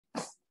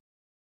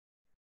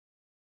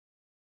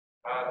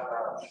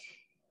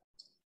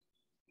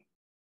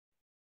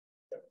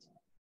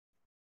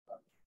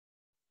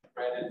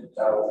Brandon,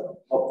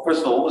 well,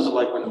 first of all, what was it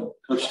like when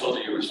Coach told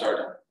you were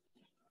starting?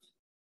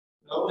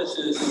 No, it's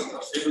just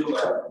a feeling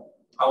like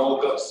I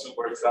woke up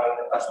super excited.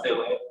 I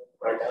still am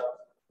right now.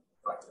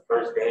 Like the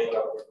first game, I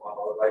was my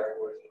whole life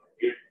was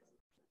here.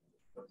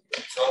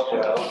 So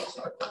yeah, I was just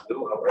like, I'm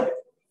doing already.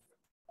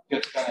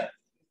 You kind of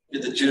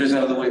get the jitters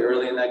out of the way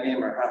early in that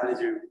game, or how did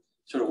you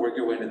sort of work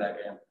your way into that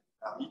game?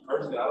 Me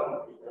personally, I don't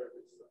want to be nervous.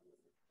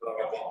 I feel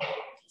like I've been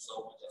through so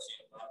much. I see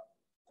a lot.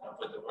 I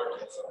put the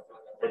work in, so I feel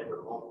like I'm ready for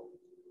the moment.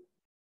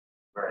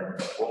 Right.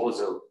 What was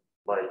it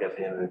like at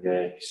the end of the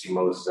game? You see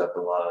Moses at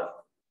the line.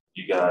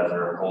 You guys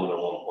are holding a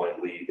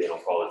 1-point lead. They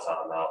don't call a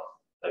timeout.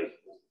 Like,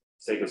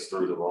 take us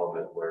through the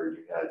moment where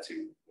you had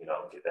to,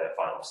 get that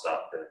final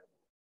stop there.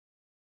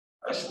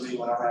 Actually,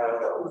 when I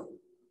had 5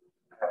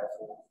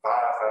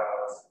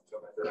 fouls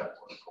coming to that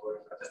point,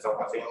 I just told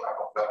my team I'm not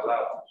gonna foul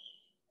out.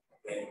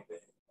 And they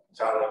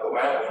try to go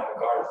at me on the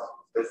guards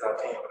as best I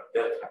can, but I'm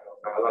definitely not gonna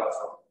foul out.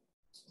 So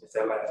just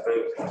that like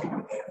favor and keep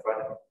it in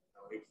front of me.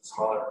 We were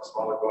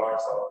smaller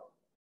guards, so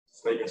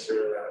just making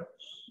sure that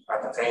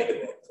I contained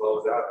it and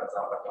closed out. That's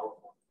all I know.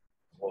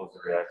 What was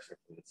the reaction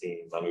from the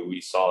team? I mean,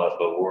 we saw it,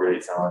 but what were they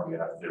telling you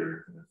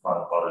after the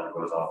final buzzer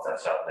goes off,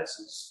 that shot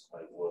misses?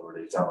 Like, what were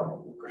they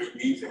telling you? Great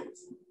defense.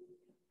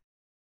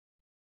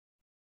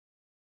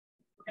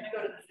 We're going to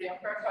go to the Zoom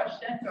for a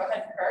question. Go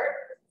ahead, Kurt.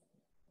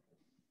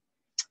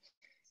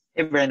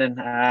 Hey, Brandon.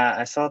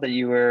 I saw that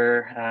you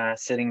were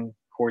sitting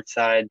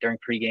courtside during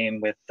pregame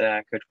with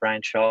Coach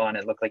Brian Shaw, and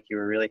it looked like you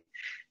were really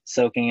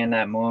soaking in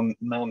that moment.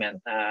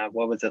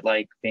 What was it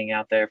like being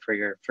out there for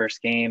your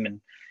first game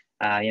and,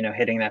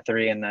 hitting that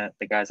three and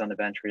the guys on the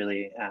bench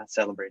really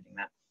celebrating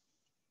that?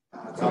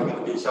 Talking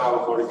to Big Shaw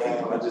before the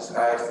game, I just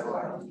asked him,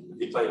 like,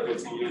 he played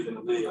 15 years in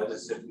the league. I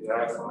just simply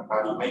asked him, like,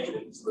 how do you make it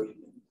in this league?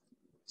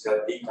 Just had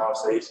a deep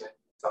conversation,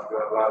 talked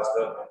about a lot of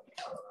stuff, and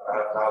I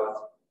have knowledge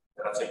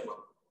that I take from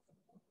him.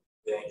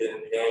 Then getting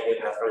in the game,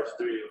 getting that first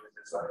three, it was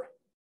just like,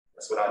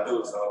 that's what I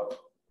do, so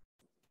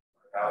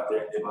I got out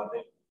there and did my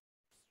thing.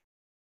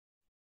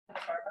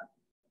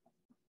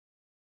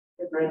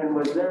 Hey, Brandon,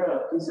 was there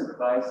a piece of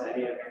advice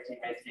any of your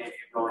teammates gave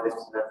you going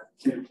into the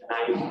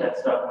tonight that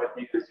stuck with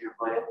you as you were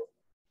playing?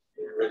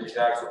 Yeah, Reggie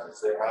Jackson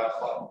just said, have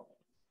fun.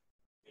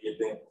 Do your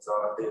thing. That's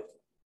all I did.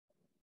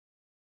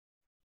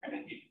 I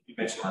mean, you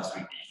mentioned last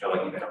week that you feel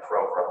like you've been a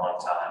pro for a long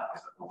time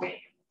because of the way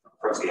you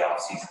approach the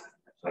offseason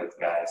and play with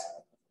guys.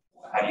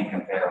 How do you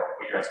compare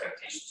what your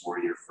expectations were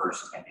your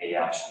first NBA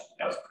action?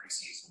 That was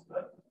preseason,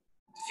 but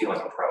to feel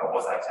like a pro, what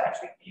was that to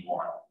actually be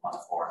one on the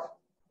floor?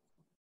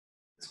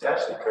 It's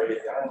actually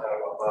crazy. I didn't know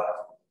a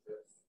lot.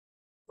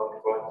 I'm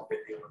going to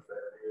big deal with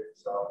that here.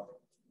 So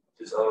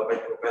just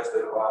making the best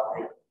of it while I'm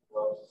here.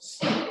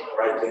 Just doing the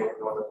right thing,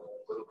 doing the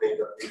little things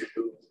that I need to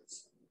do.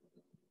 Just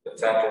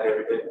attacking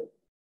every day.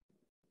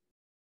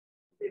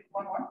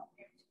 One more.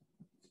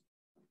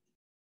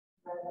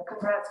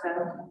 Congrats,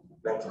 man.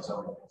 Thank you so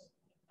much.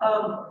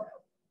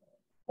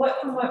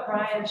 What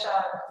Brian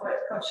Shaw, what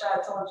Coach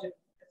Shaw told you,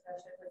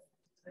 especially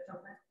with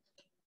something?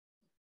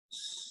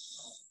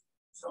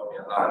 Told me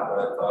a lot,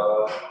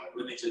 but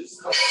really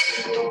just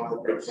doing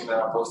everything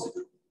that I'm supposed to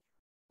do.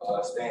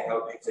 Staying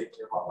healthy, taking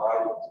care of my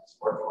body, just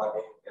working my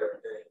game every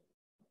day.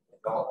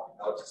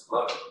 And just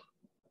love it.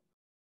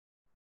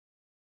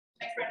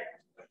 Thanks, Brandon.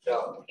 Good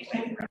job.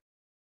 Thank you.